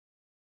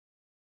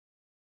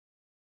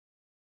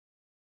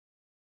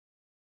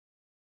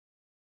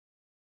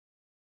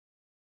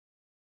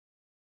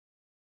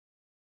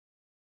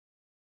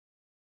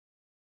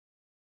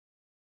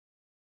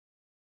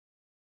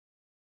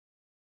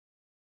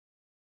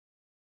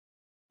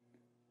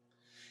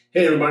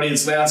Hey everybody,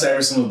 it's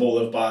Iverson with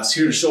Bolt Lift Boss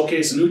here to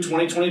showcase the new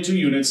 2022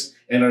 units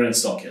and our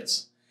install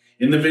kits.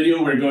 In the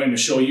video, we're going to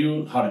show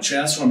you how to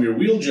transform your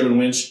wheel-driven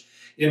winch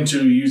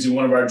into using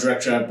one of our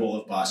direct drive Bolt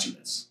Lift Boss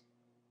units.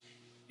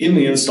 In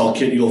the install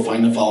kit, you'll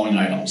find the following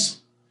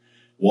items: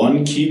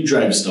 1 keyed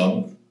drive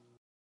stub,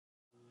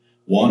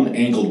 1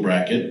 angled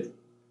bracket,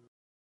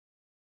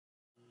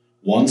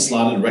 1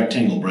 slotted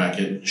rectangle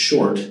bracket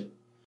short,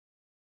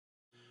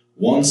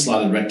 1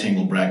 slotted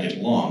rectangle bracket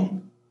long,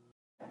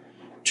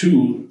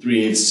 2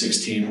 3/8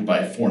 16 by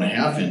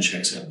 4.5 inch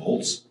hex head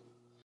bolts,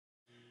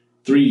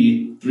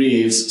 3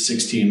 3/8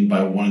 16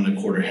 by 1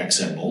 1/4 hex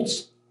head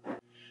bolts,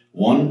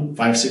 1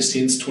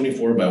 5/16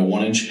 24 by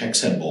 1 inch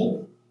hex head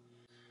bolt,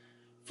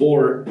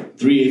 4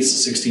 3/8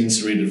 16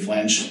 serrated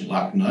flange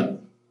lock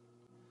nut,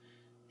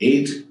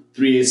 8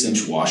 3/8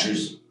 inch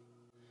washers,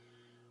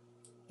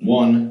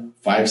 1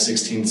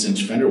 5/16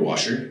 inch fender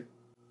washer,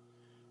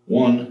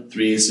 1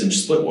 3/8 inch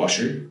split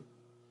washer,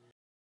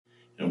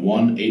 and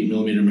 1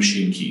 8mm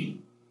machine key.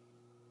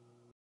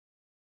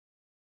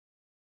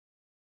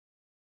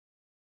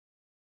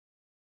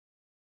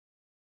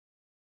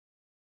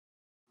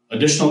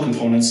 Additional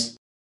components: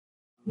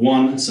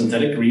 1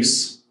 synthetic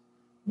grease,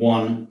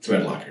 1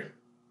 thread locker.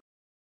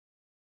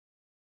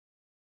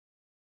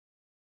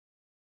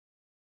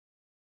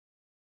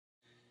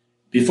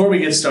 Before we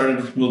get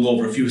started, we'll go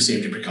over a few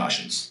safety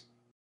precautions.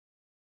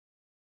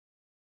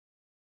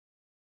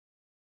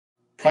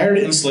 Prior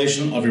to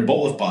installation of your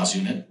Bolt Lift Boss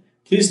unit,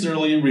 please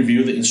thoroughly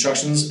review the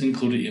instructions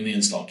included in the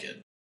install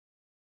kit.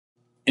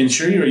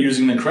 Ensure you are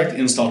using the correct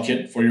install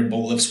kit for your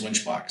Bolt Lift's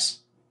winch box.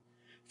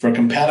 For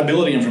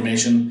compatibility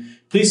information,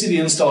 please see the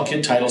install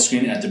kit title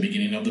screen at the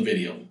beginning of the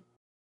video.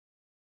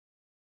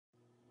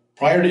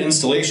 Prior to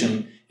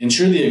installation,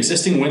 ensure the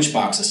existing winch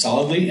box is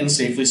solidly and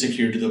safely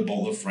secured to the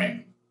Bolt Lift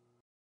frame.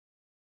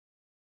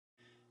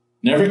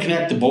 Never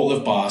connect the Bolt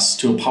Lift Boss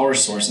to a power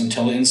source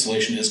until the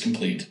installation is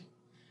complete.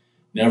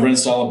 Never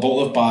install a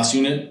Bolt Lift Boss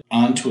unit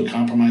onto a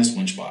compromised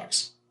winch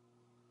box.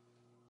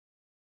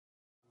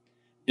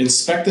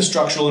 Inspect the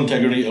structural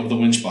integrity of the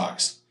winch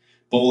box,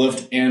 bolt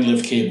lift, and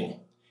lift cable.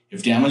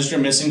 If damaged or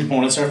missing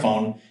components are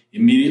found,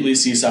 immediately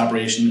cease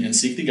operation and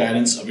seek the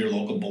guidance of your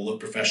local bolt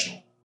lift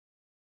professional.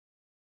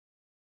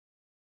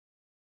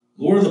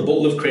 Lower the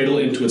bolt lift cradle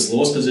into its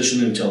lowest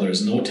position until there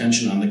is no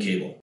tension on the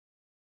cable.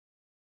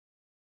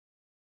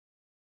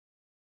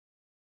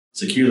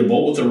 Secure the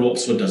bolt with the rope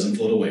so it doesn't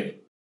float away.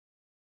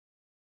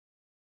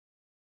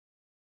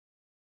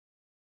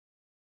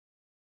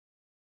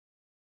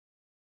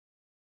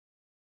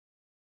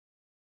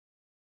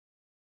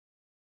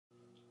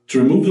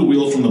 To remove the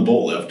wheel from the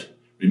bolt lift,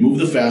 remove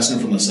the fastener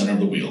from the center of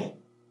the wheel.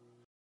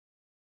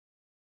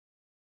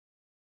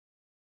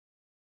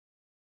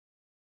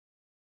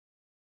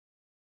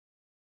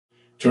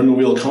 Turn the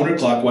wheel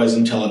counterclockwise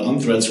until it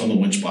unthreads from the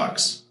winch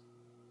box.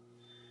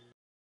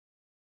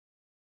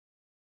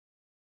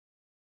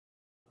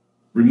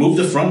 Remove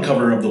the front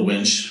cover of the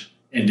winch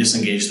and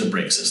disengage the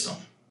brake system.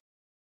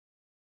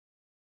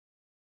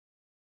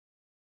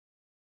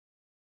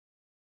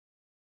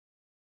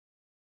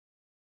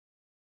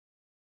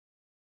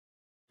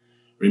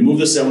 Remove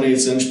the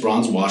 7/8 inch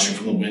bronze washer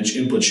from the winch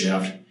input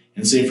shaft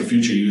and save for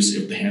future use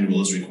if the hand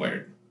wheel is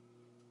required.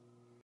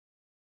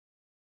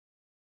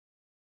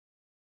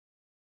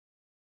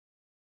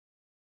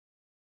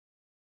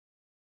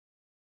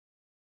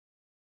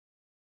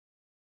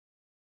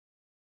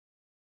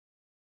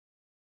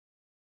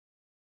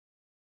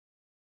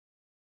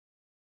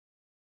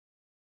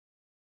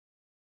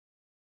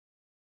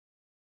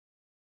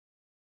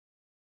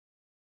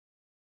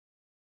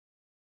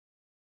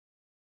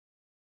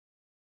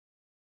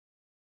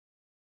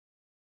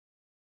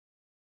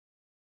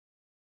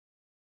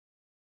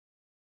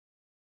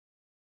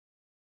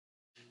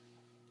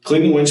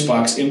 Clean the winch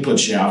box input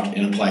shaft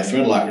and apply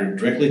thread locker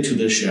directly to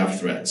the shaft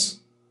threads.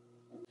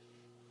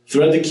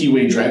 Thread the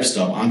keyway drive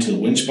stub onto the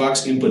winch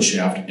box input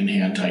shaft and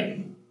hand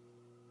tighten.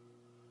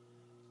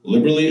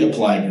 Liberally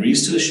apply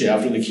grease to the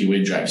shaft of the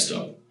keyway drive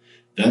stub.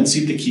 Then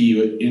seat the key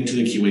into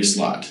the keyway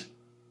slot.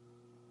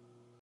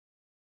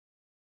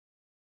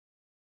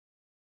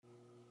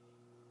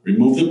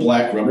 Remove the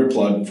black rubber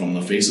plug from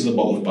the face of the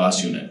Bolt Lift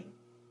Boss unit.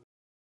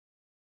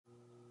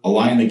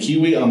 Align the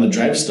keyway on the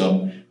drive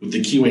stub with the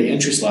keyway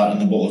entry slot on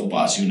the Bolt Lift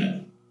Boss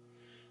unit.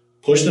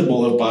 Push the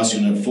Bolt Lift Boss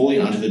unit fully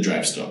onto the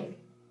drive stub.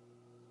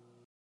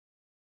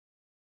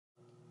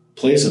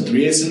 Place a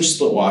 3/8 inch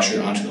split washer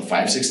onto the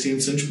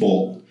 5/16 inch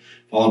bolt,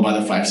 followed by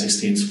the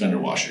 5/16 fender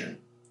washer.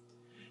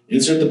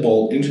 Insert the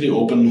bolt into the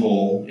open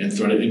hole and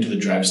thread it into the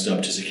drive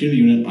stub to secure the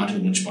unit onto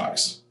the winch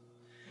box.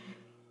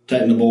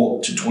 Tighten the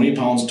bolt to 20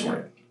 pounds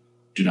torque.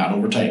 Do not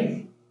over tighten.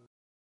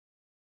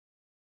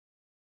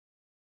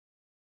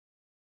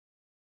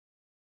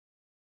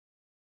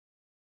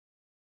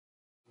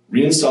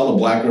 Reinstall the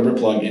black rubber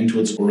plug into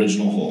its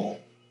original hole.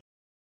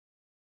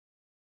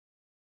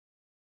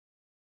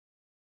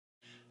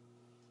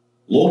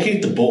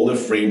 Locate the bolt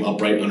lift frame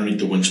upright underneath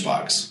the winch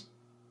box.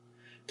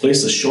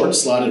 Place the short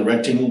slotted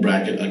rectangle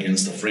bracket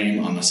against the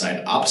frame on the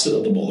side opposite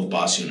of the Bolt Lift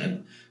Boss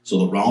unit so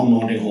the round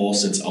mounting hole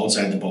sits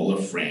outside the boat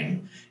lift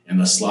frame and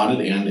the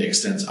slotted end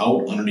extends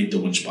out underneath the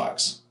winch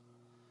box.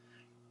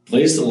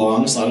 Place the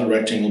long slotted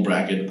rectangle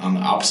bracket on the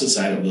opposite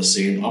side of the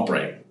same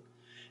upright,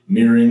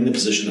 mirroring the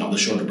position of the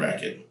shorter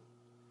bracket.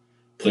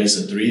 Place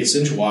a 3/8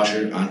 inch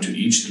washer onto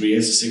each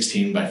 3/8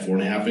 16 by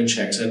 4.5 inch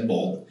hex head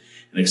bolt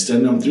and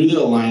extend them through the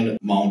aligned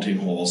mounting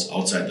holes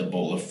outside the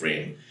boat lift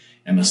frame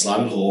and the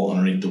slotted hole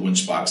underneath the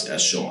winch box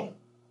as shown.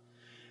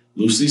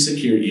 Loosely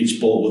secure each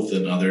bolt with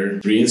another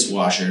 3/8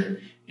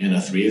 washer and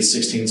a 3/8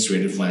 16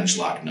 straighted flange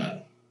lock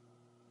nut.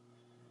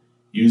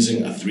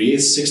 Using a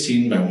 3/8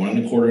 16 by 1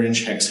 1/4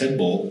 inch hex head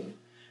bolt,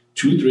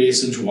 2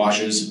 3/8 inch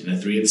washers, and a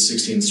 3/8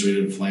 16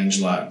 straighted flange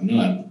lock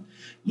nut,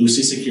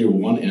 loosely secure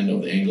one end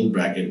of the angled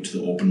bracket to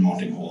the open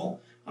mounting hole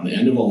on the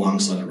end of a long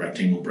slotted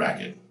rectangle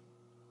bracket.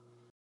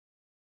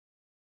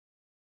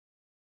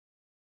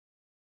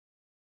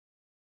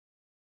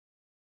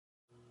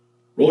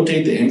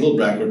 Rotate the angled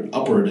bracket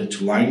upward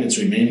to line its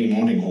remaining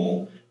mounting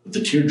hole with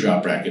the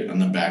teardrop bracket on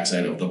the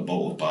backside of the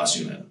boat lift boss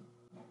unit.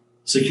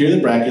 Secure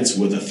the brackets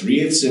with a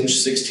 3/8 inch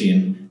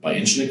 16 by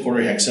 1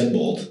 1/4 hex head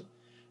bolt,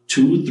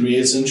 2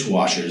 3/8 inch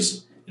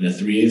washers, and a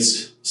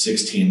 3/8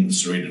 16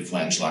 serrated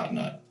flange lock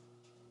nut.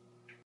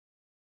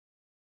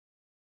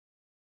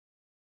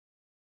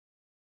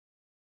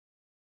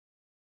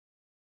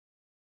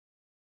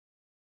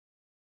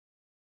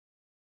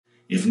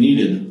 If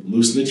needed,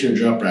 loosen the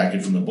teardrop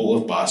bracket from the boat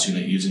lift boss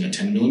unit using a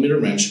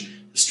 10mm wrench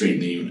to straighten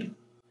the unit.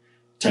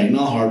 Tighten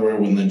all hardware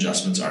when the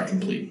adjustments are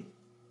complete.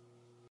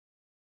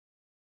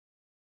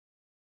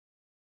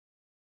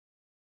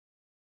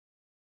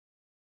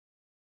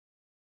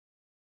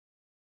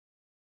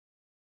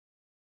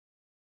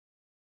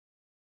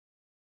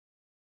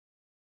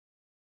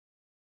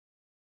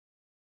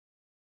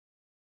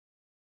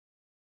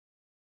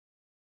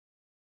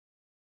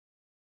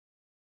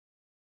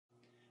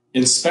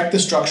 Inspect the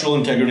structural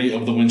integrity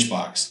of the winch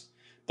box,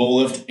 boat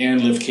lift,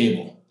 and lift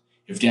cable.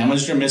 If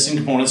damaged or missing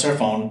components are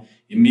found,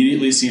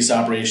 immediately cease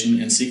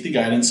operation and seek the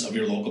guidance of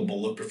your local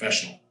boat lift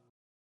professional.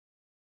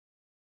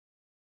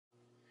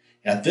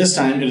 At this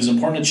time, it is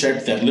important to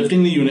check that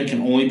lifting the unit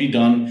can only be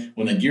done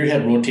when the gear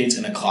head rotates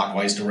in a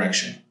clockwise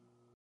direction.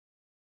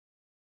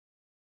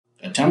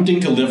 Attempting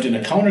to lift in a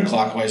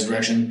counterclockwise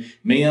direction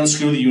may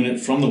unscrew the unit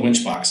from the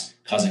winch box,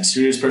 causing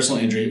serious personal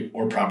injury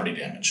or property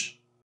damage.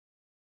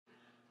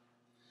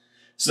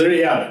 So there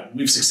you have it.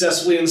 We've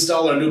successfully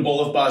installed our new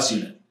boat lift boss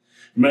unit.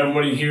 From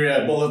everybody here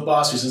at Boat Lift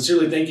Boss, we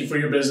sincerely thank you for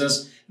your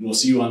business, and we'll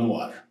see you on the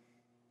water.